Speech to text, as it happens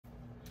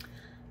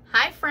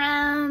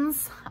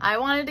friends, I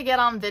wanted to get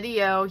on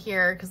video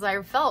here because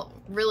I felt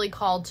really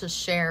called to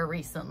share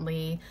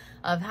recently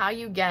of how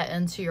you get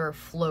into your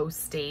flow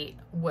state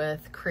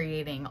with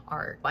creating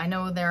art. I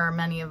know there are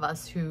many of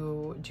us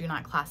who do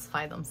not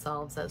classify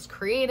themselves as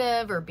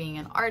creative or being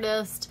an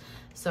artist,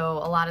 so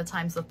a lot of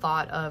times the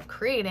thought of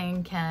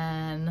creating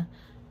can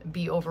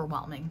be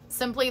overwhelming.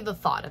 Simply the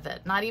thought of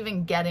it, not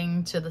even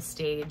getting to the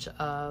stage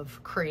of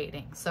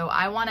creating. So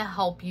I want to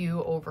help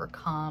you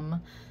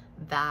overcome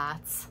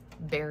that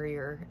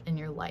barrier in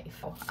your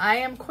life. I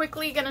am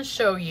quickly going to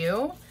show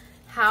you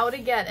how to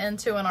get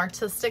into an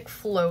artistic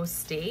flow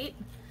state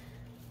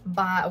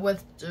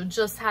with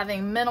just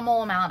having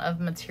minimal amount of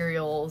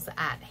materials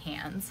at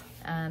hand.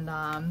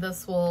 And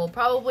this will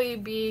probably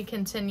be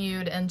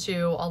continued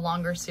into a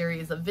longer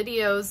series of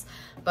videos,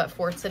 but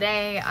for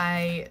today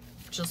I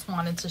just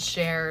wanted to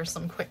share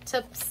some quick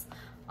tips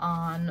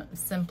on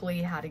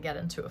simply how to get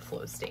into a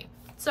flow state.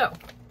 So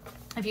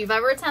if you've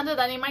ever attended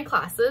any of my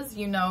classes,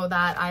 you know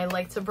that I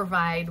like to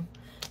provide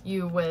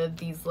you with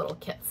these little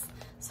kits.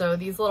 So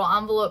these little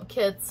envelope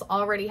kits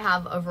already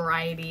have a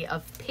variety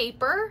of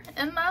paper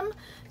in them.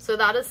 So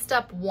that is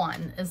step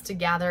one, is to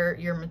gather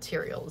your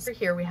materials.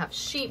 Here we have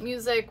sheet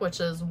music, which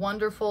is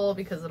wonderful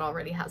because it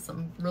already has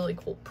some really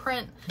cool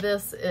print.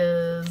 This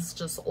is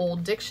just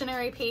old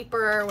dictionary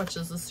paper, which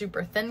is a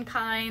super thin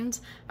kind.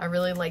 I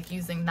really like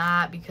using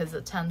that because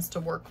it tends to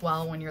work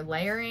well when you're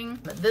layering.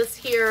 But this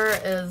here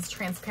is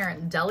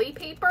transparent deli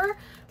paper,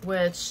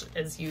 which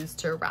is used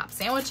to wrap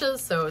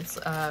sandwiches. So it's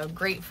a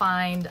great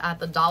find at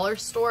the dollar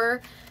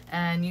store,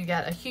 and you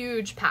get a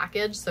huge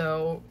package.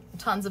 So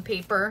tons of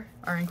paper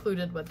are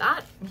included with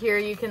that. Here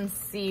you can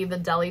see the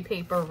deli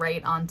paper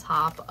right on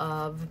top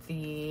of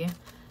the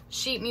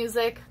sheet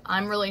music.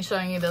 I'm really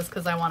showing you this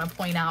because I want to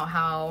point out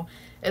how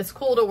it's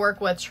cool to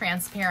work with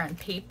transparent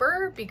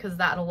paper, because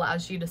that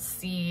allows you to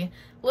see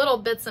little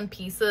bits and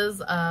pieces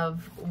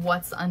of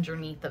what's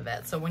underneath of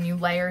it. So when you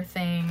layer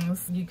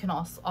things, you can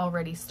also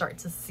already start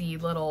to see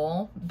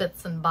little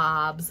bits and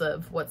bobs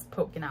of what's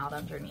poking out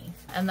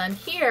underneath. And then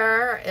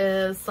here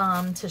is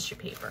some tissue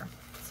paper.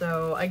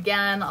 So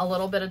again, a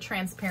little bit of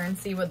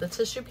transparency with the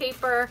tissue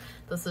paper.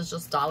 This is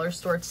just dollar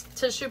store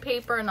tissue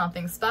paper,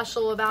 nothing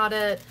special about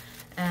it.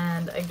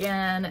 And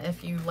again,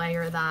 if you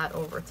layer that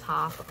over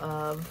top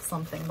of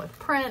something with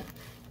print,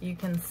 you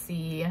can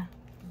see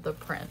the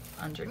print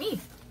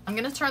underneath. I'm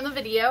going to turn the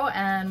video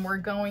and we're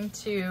going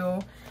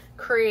to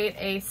create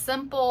a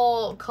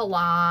simple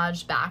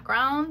collage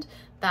background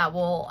that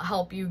will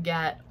help you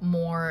get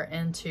more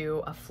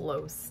into a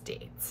flow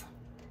state.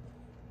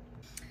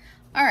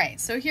 All right,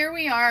 so here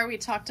we are. We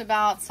talked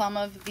about some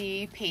of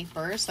the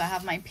paper. So I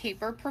have my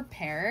paper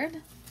prepared.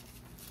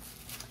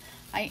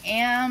 I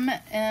am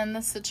in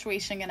this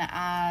situation going to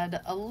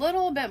add a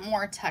little bit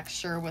more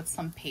texture with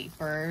some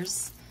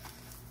papers.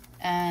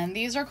 And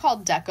these are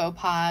called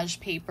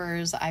decoupage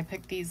papers. I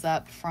picked these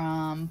up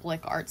from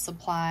Blick Art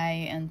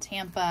Supply in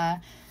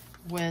Tampa,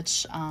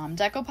 which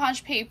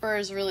decoupage paper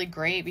is really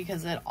great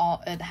because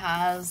it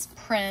has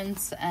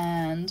prints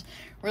and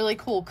really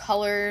cool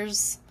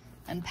colors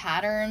and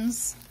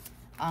patterns.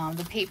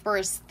 The paper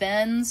is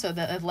thin so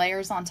that it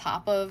layers on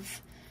top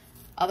of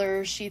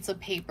other sheets of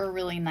paper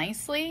really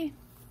nicely,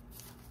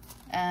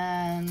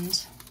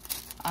 and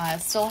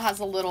it still has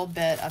a little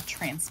bit of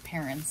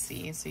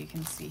transparency. So you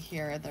can see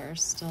here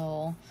there's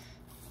still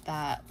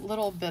that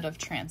little bit of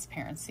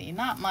transparency.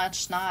 Not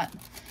much,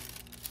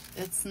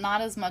 it's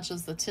not as much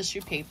as the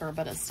tissue paper,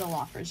 but it still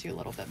offers you a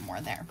little bit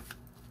more there.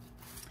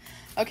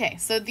 Okay,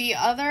 so the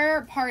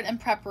other part in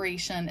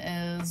preparation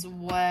is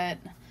what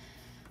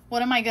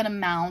am I going to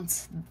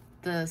mount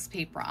this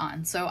paper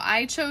on? So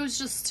I chose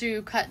just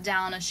to cut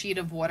down a sheet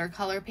of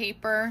watercolor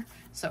paper.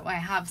 So I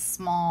have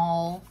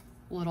small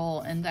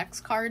little index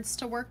cards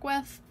to work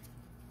with.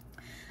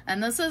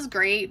 And this is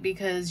great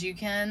because you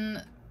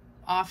can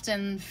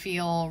often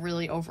feel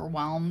really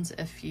overwhelmed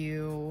if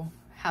you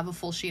have a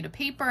full sheet of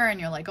paper and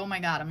you're like, oh my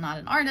God, I'm not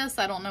an artist.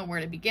 I don't know where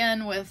to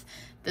begin with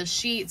this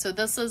sheet. So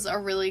this is a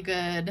really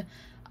good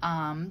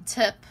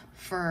tip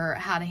for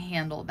how to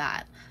handle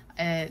that.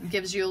 It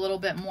gives you a little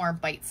bit more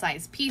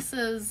bite-sized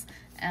pieces,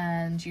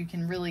 and you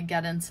can really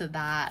get into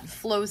that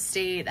flow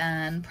state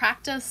and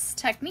practice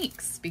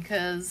techniques,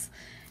 because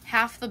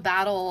half the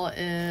battle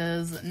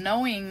is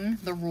knowing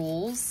the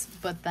rules,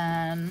 but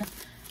then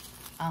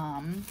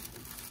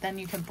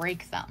you can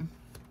break them.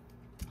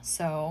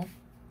 So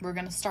we're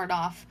going to start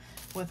off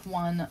with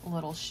one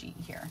little sheet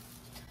here.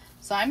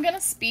 So I'm going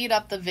to speed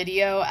up the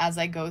video as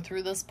I go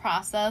through this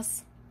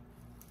process,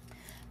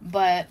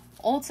 but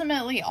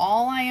ultimately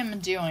all I am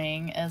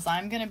doing is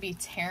I'm going to be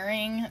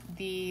tearing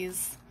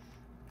these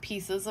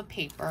pieces of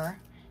paper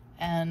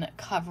and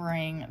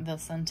covering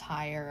this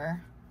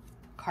entire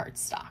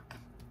cardstock.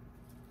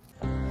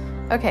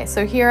 Okay,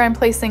 so here I'm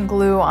placing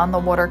glue on the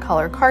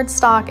watercolor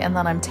cardstock, and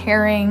then I'm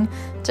tearing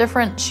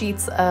different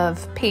sheets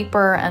of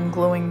paper and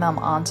gluing them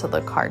onto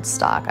the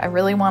cardstock. I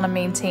really want to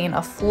maintain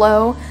a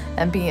flow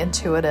and be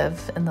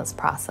intuitive in this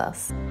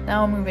process.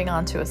 Now I'm moving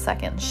on to a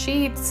second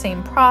sheet,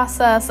 same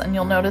process, and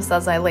you'll notice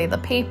as I lay the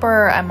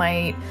paper, I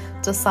might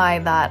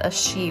decide that a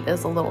sheet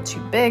is a little too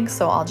big,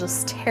 so I'll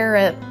just tear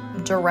it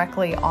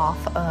directly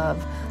off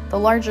of the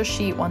larger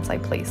sheet once I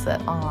place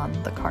it on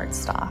the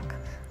cardstock.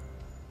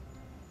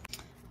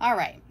 All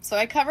right, so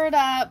I covered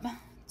up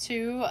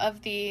 2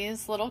 of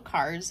these little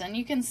cards, and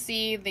you can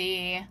see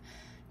the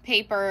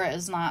paper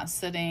is not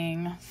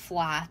sitting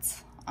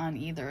flat on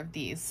either of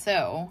these.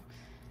 So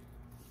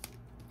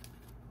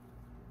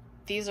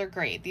these are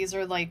great. These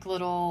are like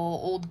little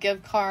old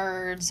gift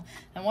cards.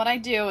 And what I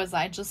do is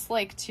I just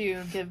like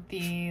to give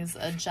these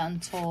a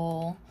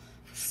gentle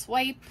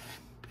swipe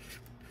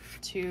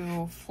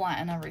to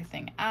flatten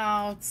everything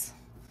out,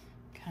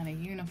 kind of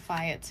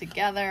unify it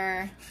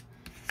together.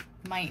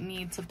 Might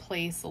need to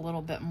place a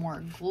little bit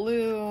more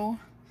glue,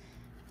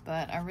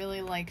 but I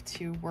really like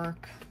to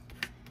work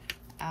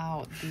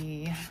out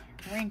the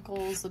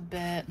wrinkles a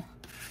bit.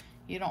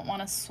 You don't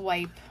want to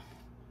swipe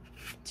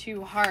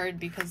too hard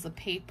because the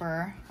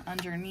paper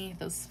underneath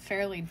is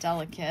fairly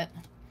delicate.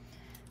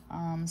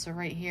 So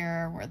right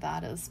here where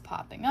that is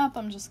popping up,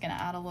 I'm just going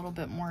to add a little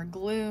bit more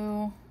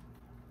glue.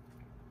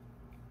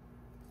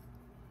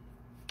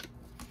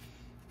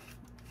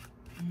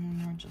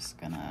 And we're just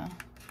going to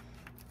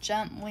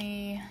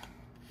gently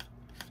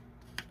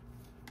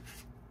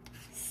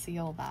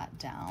seal that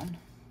down.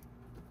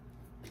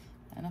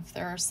 And if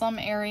there are some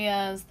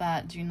areas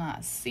that do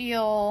not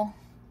seal,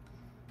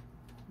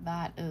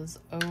 that is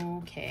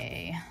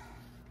okay.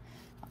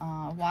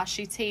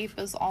 Washi tape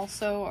is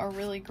also a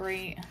really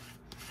great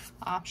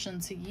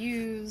option to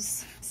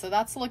use. So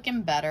that's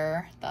looking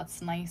better.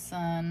 That's nice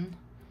and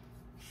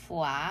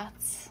flat.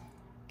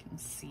 You can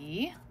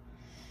see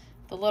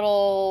the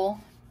little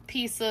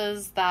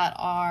pieces that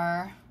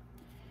are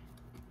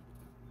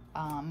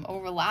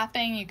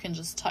overlapping, you can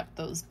just tuck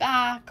those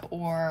back,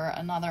 or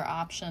another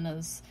option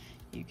is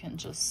you can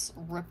just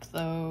rip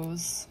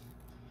those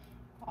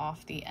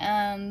off the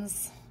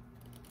ends.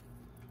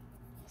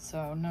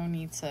 So no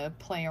need to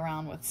play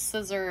around with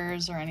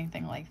scissors or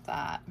anything like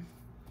that.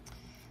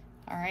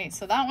 All right,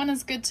 so that one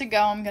is good to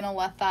go. I'm gonna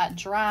let that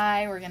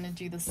dry. We're gonna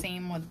do the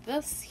same with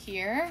this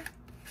here.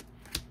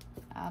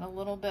 Add a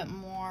little bit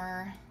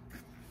more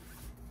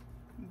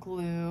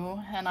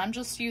glue, and I'm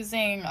just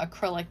using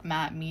acrylic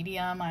matte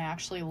medium. I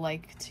actually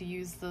like to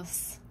use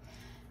this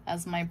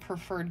as my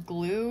preferred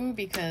glue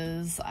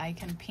because I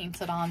can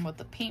paint it on with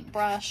the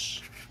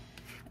paintbrush,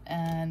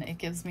 and it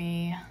gives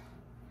me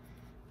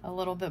a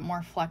little bit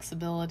more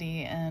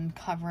flexibility in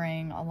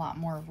covering a lot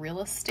more real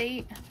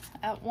estate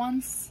at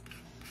once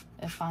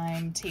if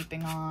I'm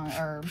taping on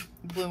or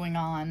gluing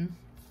on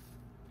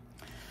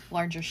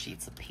larger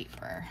sheets of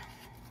paper.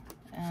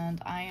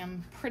 And I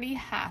am pretty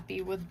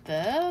happy with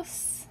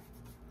this.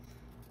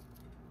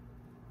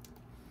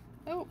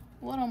 Oh,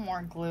 a little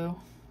more glue.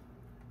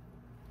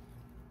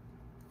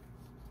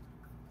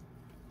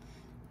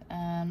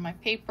 And my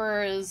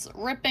paper is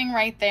ripping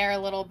right there a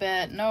little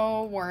bit.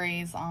 No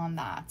worries on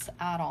that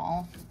at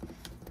all.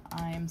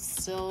 I'm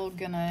still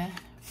gonna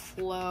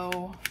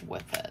flow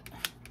with it.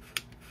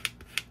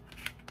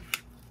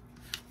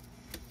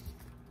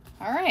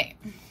 All right.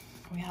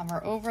 We have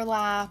our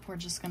overlap. We're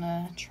just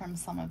gonna trim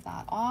some of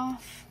that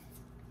off.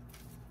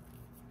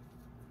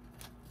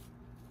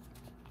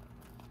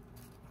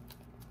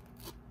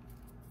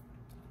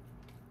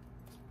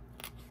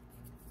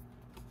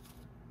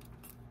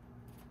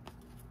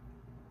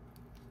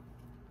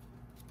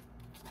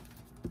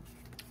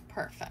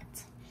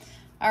 Perfect.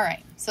 All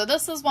right, so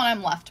this is what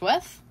I'm left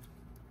with.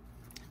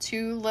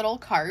 2 little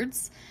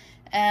cards,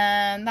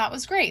 and that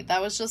was great.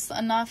 That was just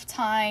enough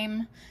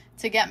time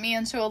to get me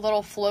into a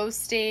little flow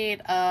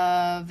state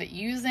of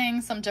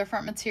using some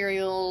different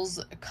materials,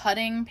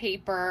 cutting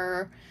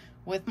paper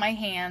with my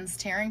hands,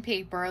 tearing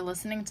paper,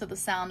 listening to the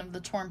sound of the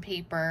torn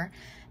paper,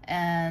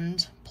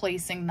 and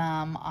placing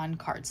them on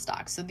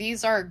cardstock. So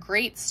these are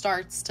great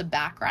starts to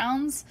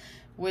backgrounds,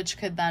 which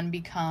could then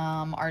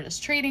become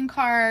artist trading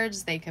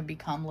cards. They could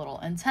become little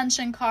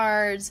intention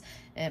cards.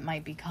 It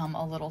might become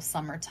a little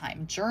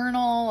summertime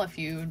journal. If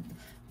you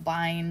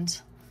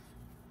bind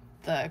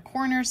the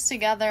corners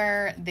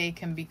together, they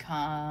can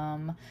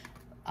become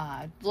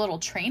little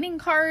training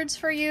cards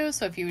for you.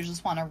 So if you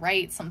just want to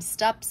write some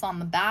steps on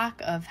the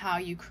back of how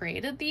you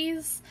created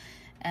these,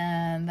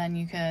 and then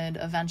you could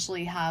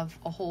eventually have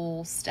a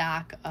whole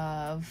stack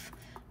of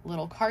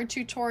little card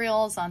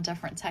tutorials on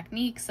different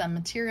techniques and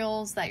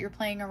materials that you're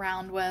playing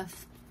around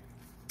with.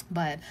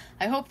 But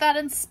I hope that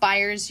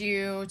inspires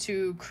you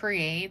to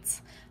create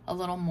a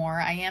little more.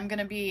 I am going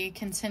to be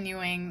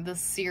continuing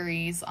this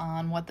series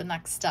on what the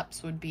next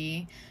steps would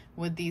be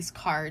with these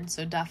cards,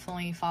 so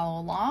definitely follow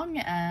along,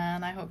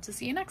 and I hope to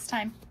see you next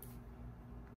time.